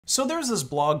So there's this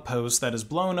blog post that has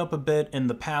blown up a bit in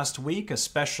the past week,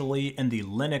 especially in the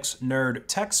Linux nerd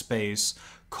tech space,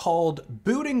 called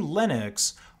Booting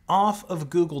Linux Off of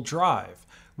Google Drive,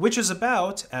 which is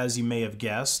about, as you may have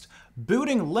guessed,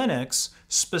 booting Linux,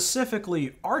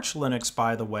 specifically Arch Linux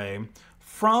by the way,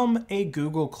 from a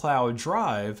Google Cloud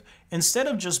Drive instead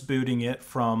of just booting it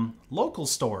from local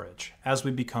storage, as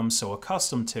we become so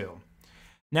accustomed to.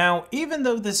 Now, even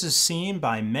though this is seen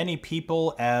by many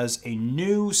people as a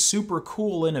new, super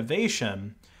cool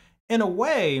innovation, in a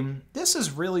way, this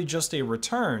is really just a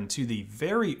return to the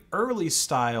very early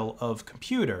style of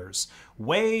computers,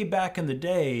 way back in the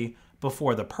day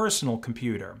before the personal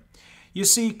computer. You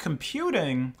see,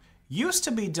 computing used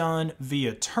to be done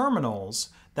via terminals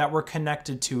that were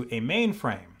connected to a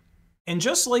mainframe. And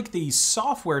just like the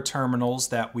software terminals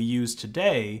that we use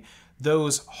today,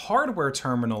 those hardware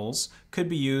terminals could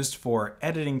be used for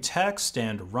editing text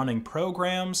and running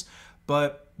programs,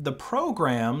 but the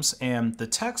programs and the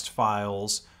text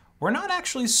files were not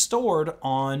actually stored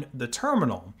on the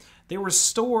terminal. They were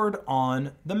stored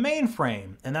on the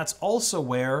mainframe, and that's also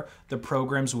where the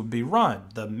programs would be run.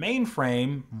 The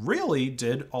mainframe really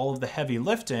did all of the heavy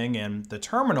lifting, and the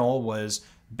terminal was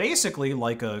basically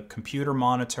like a computer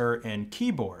monitor and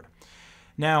keyboard.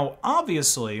 Now,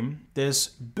 obviously, this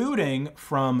booting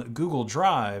from Google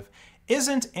Drive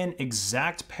isn't an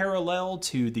exact parallel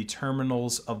to the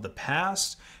terminals of the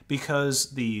past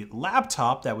because the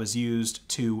laptop that was used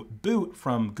to boot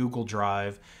from Google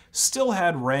Drive still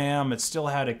had RAM, it still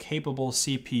had a capable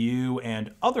CPU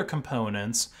and other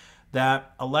components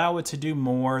that allow it to do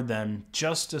more than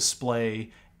just display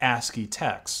ASCII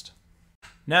text.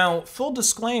 Now, full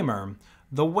disclaimer,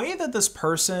 the way that this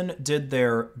person did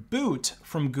their boot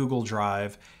from Google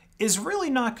Drive is really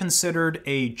not considered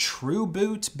a true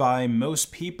boot by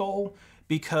most people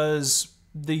because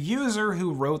the user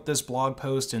who wrote this blog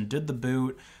post and did the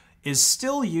boot is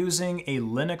still using a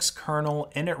Linux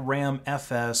kernel init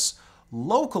fs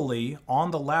locally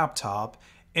on the laptop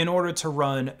in order to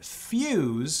run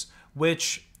Fuse,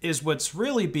 which is what's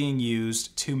really being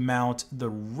used to mount the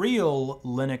real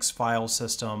Linux file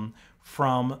system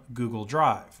from Google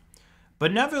Drive.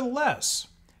 But nevertheless,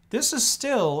 this is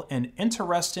still an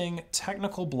interesting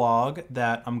technical blog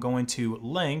that I'm going to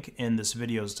link in this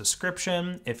video's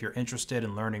description if you're interested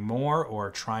in learning more or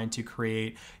trying to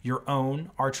create your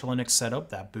own Arch Linux setup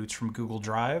that boots from Google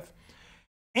Drive.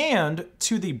 And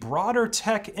to the broader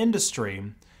tech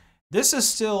industry, this is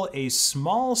still a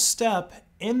small step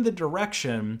in the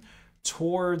direction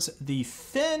towards the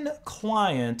thin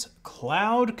client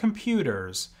cloud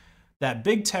computers that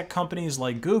big tech companies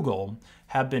like Google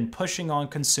have been pushing on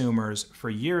consumers for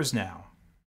years now.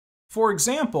 For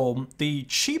example, the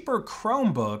cheaper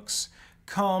Chromebooks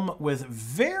come with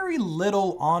very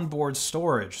little onboard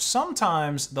storage.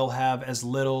 Sometimes they'll have as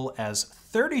little as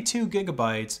 32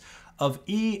 gigabytes of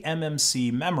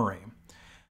eMMC memory.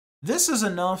 This is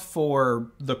enough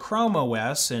for the Chrome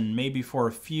OS and maybe for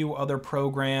a few other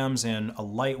programs and a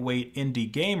lightweight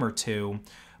indie game or two,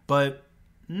 but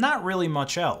not really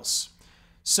much else.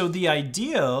 So the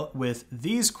idea with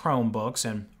these Chromebooks,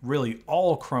 and really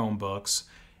all Chromebooks,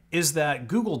 is that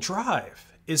Google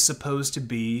Drive is supposed to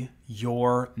be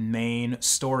your main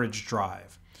storage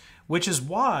drive, which is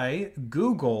why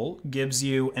Google gives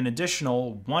you an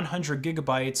additional 100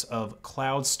 gigabytes of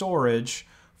cloud storage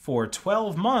for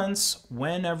 12 months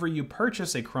whenever you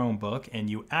purchase a Chromebook and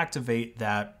you activate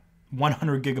that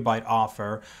 100 gigabyte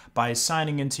offer by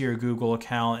signing into your Google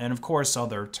account, and of course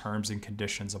other terms and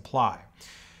conditions apply.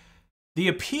 The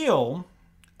appeal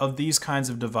of these kinds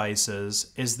of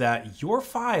devices is that your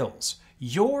files,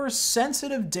 your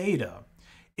sensitive data,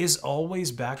 is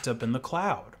always backed up in the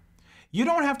cloud. You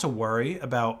don't have to worry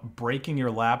about breaking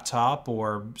your laptop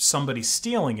or somebody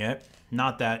stealing it.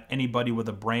 Not that anybody with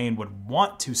a brain would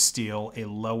want to steal a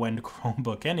low-end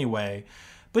Chromebook anyway,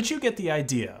 but you get the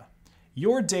idea.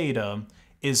 Your data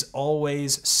is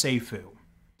always seifu.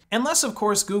 Unless, of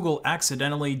course, Google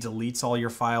accidentally deletes all your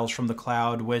files from the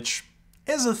cloud, which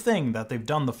is a thing that they've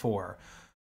done before.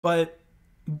 But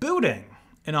booting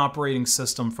an operating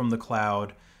system from the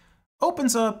cloud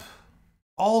opens up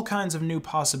all kinds of new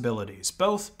possibilities,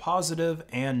 both positive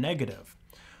and negative.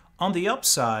 On the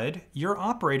upside, your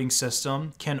operating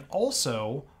system can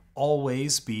also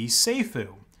always be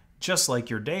seifu, just like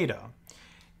your data.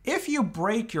 If you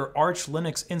break your Arch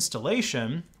Linux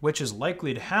installation, which is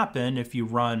likely to happen if you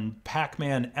run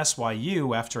pacman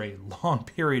SYU after a long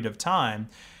period of time,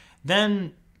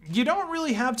 then you don't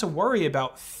really have to worry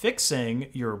about fixing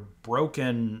your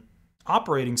broken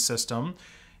operating system.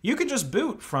 You can just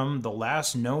boot from the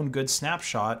last known good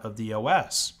snapshot of the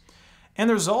OS. And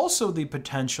there's also the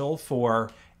potential for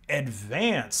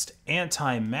advanced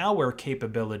anti-malware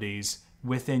capabilities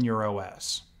within your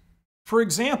OS. For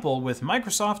example, with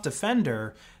Microsoft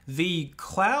Defender, the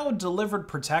cloud-delivered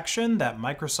protection that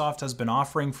Microsoft has been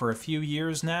offering for a few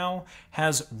years now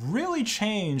has really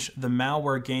changed the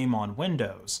malware game on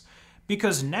Windows.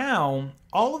 Because now,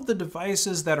 all of the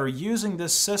devices that are using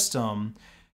this system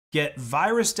get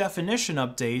virus definition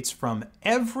updates from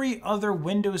every other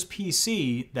Windows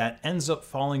PC that ends up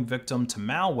falling victim to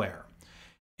malware.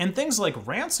 And things like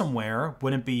ransomware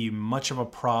wouldn't be much of a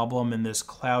problem in this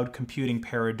cloud computing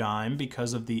paradigm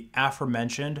because of the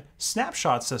aforementioned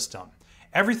snapshot system.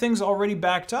 Everything's already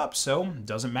backed up, so it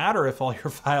doesn't matter if all your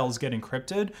files get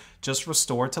encrypted, just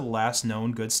restore to the last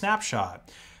known good snapshot.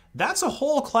 That's a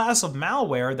whole class of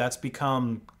malware that's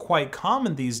become quite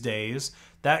common these days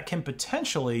that can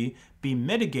potentially be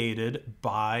mitigated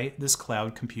by this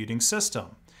cloud computing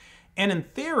system. And in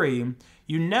theory,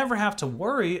 you never have to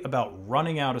worry about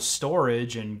running out of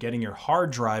storage and getting your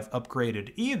hard drive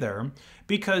upgraded either,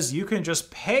 because you can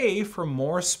just pay for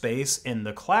more space in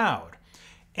the cloud.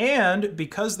 And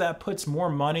because that puts more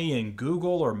money in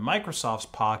Google or Microsoft's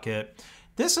pocket,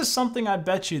 this is something I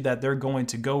bet you that they're going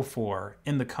to go for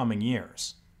in the coming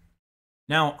years.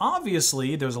 Now,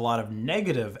 obviously, there's a lot of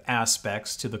negative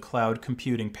aspects to the cloud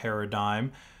computing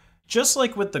paradigm. Just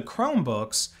like with the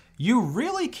Chromebooks, you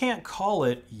really can't call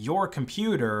it your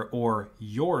computer or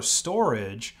your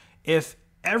storage if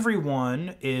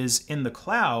everyone is in the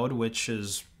cloud, which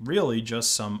is really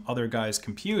just some other guy's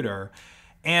computer.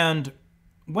 And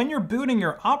when you're booting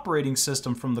your operating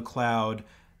system from the cloud,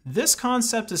 this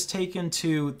concept is taken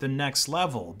to the next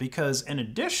level, because in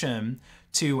addition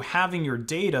to having your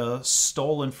data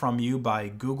stolen from you by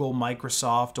Google,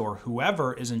 Microsoft, or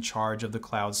whoever is in charge of the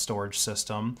cloud storage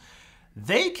system,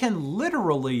 they can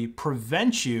literally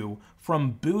prevent you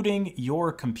from booting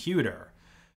your computer.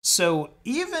 So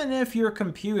even if your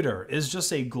computer is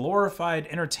just a glorified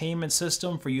entertainment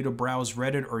system for you to browse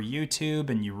Reddit or YouTube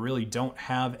and you really don't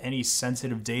have any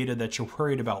sensitive data that you're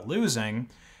worried about losing,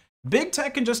 big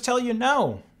tech can just tell you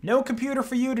no computer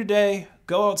for you today,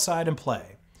 go outside and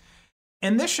play.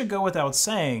 And this should go without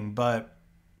saying, but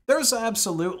there's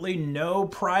absolutely no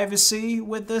privacy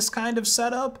with this kind of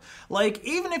setup. Like,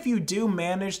 even if you do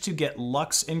manage to get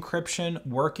LUKS encryption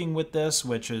working with this,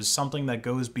 which is something that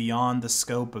goes beyond the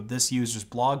scope of this user's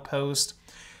blog post,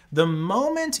 the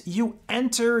moment you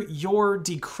enter your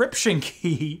decryption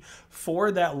key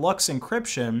for that LUKS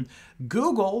encryption,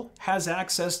 Google has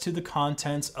access to the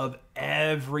contents of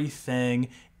everything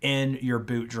in your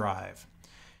boot drive.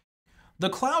 The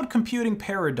cloud computing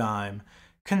paradigm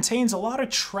contains a lot of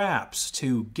traps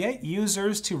to get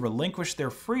users to relinquish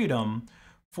their freedom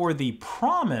for the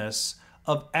promise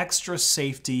of extra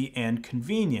safety and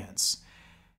convenience,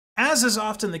 as is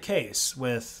often the case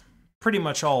with pretty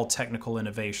much all technical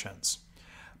innovations.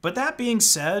 But that being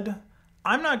said,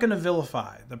 I'm not going to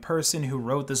vilify the person who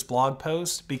wrote this blog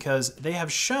post, because they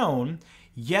have shown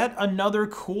yet another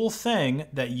cool thing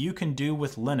that you can do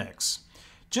with Linux.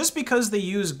 Just because they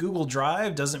use Google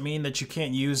Drive doesn't mean that you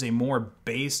can't use a more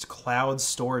based cloud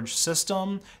storage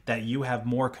system that you have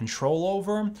more control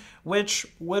over, which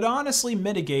would honestly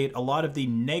mitigate a lot of the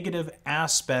negative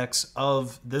aspects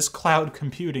of this cloud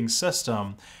computing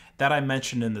system that I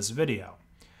mentioned in this video.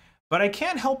 But I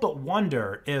can't help but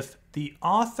wonder if the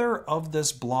author of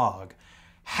this blog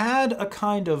had a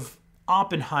kind of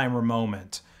Oppenheimer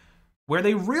moment where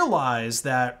they realized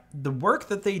that the work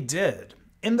that they did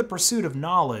in the pursuit of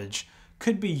knowledge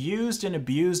could be used and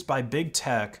abused by big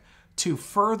tech to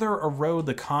further erode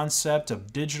the concept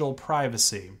of digital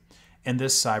privacy in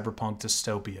this cyberpunk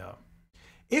dystopia.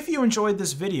 If you enjoyed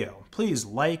this video, please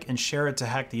like and share it to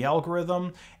hack the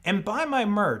algorithm, and buy my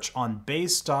merch on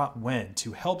based.win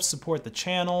to help support the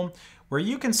channel, where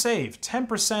you can save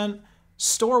 10%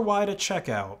 store-wide at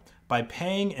checkout by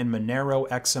paying in Monero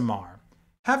XMR.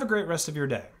 Have a great rest of your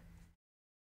day.